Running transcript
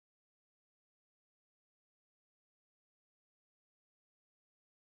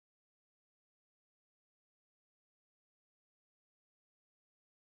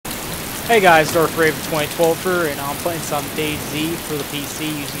Hey guys, Dark Raven 2012 and I'm playing some DayZ for the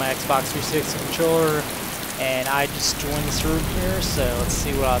PC using my Xbox 360 controller. And I just joined this room here, so let's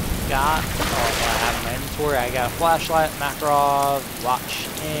see what I've got. Oh, what I have in my inventory. I got a flashlight, Makarov, watch,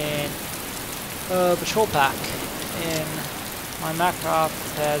 and a patrol pack. And my Makarov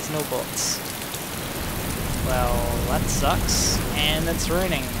has no bullets. Well, that sucks. And it's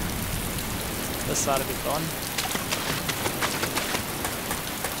raining. This ought to be fun.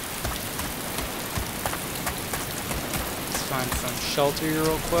 Find some shelter here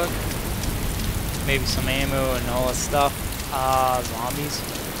real quick. Maybe some ammo and all that stuff. Zombies.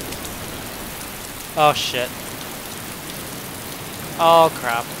 Oh shit. Oh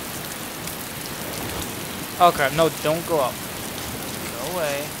crap. Oh crap. No, don't go up. Go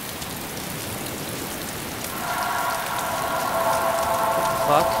away. What the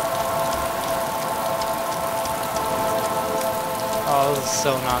fuck? Oh, this is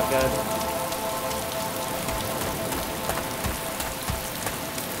so not good.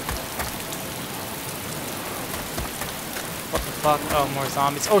 Fuck. Oh, more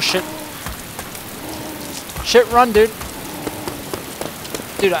zombies. Oh, shit. Shit, run, dude.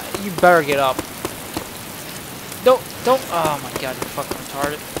 Dude, you better get up. Don't. Oh, my God, you're fucking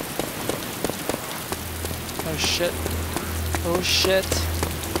retarded. Oh, shit. Oh, shit.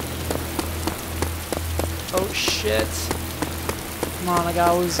 Oh, shit. Come on, I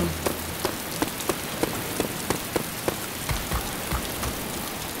gotta lose him.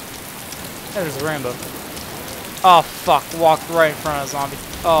 There's a rainbow. Oh fuck, walked right in front of a zombie.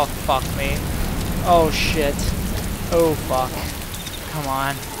 Oh fuck me. Oh shit. Oh fuck. Come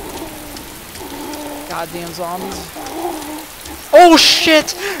on. Goddamn zombies. Oh shit!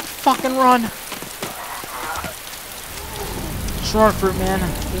 Fucking run! Just run for it, man.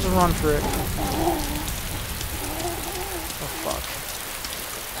 Just run for it. Oh fuck.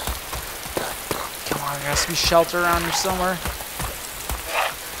 Come on, there has to be shelter around here somewhere.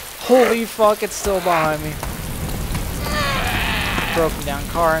 Holy fuck, it's still behind me. Broken down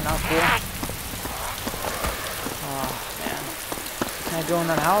car, not cool. Oh man. Can I go in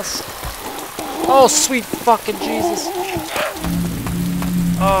that house? Oh sweet fucking Jesus.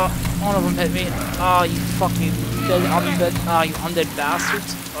 One of them hit me. Oh, you fucking dead undead. Oh, you undead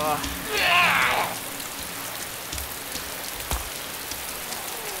bastards. Oh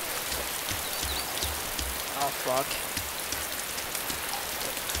fuck.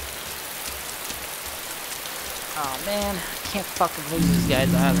 Oh man, I can't fucking lose these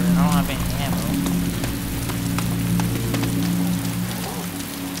guys either, and I don't have any ammo.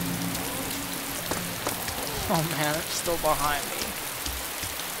 Oh man, they're still behind me.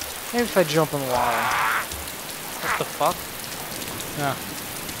 Maybe if I jump in the water. What the fuck? No.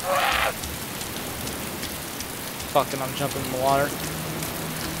 Fucking, I'm jumping in the water.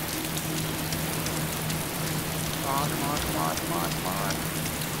 Come on, come on, come on, come on, come on.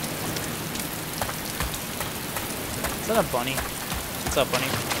 Is that a bunny? What's up, bunny?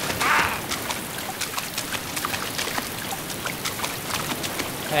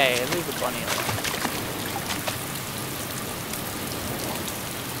 Hey, leave the bunny alone.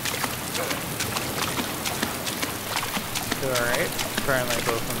 Alright, apparently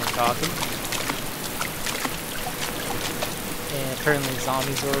both of them are talking. And apparently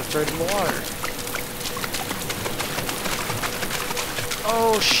zombies are afraid of the water.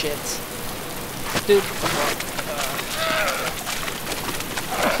 Oh shit. Dude.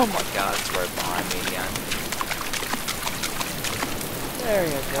 Oh my god, it's right behind me again. There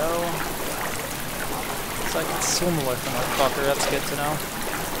you go. So I can swim away from that fucker, that's good to know.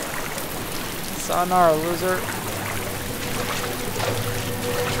 Sayonara, loser.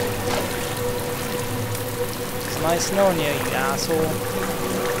 It's nice knowing you, you asshole.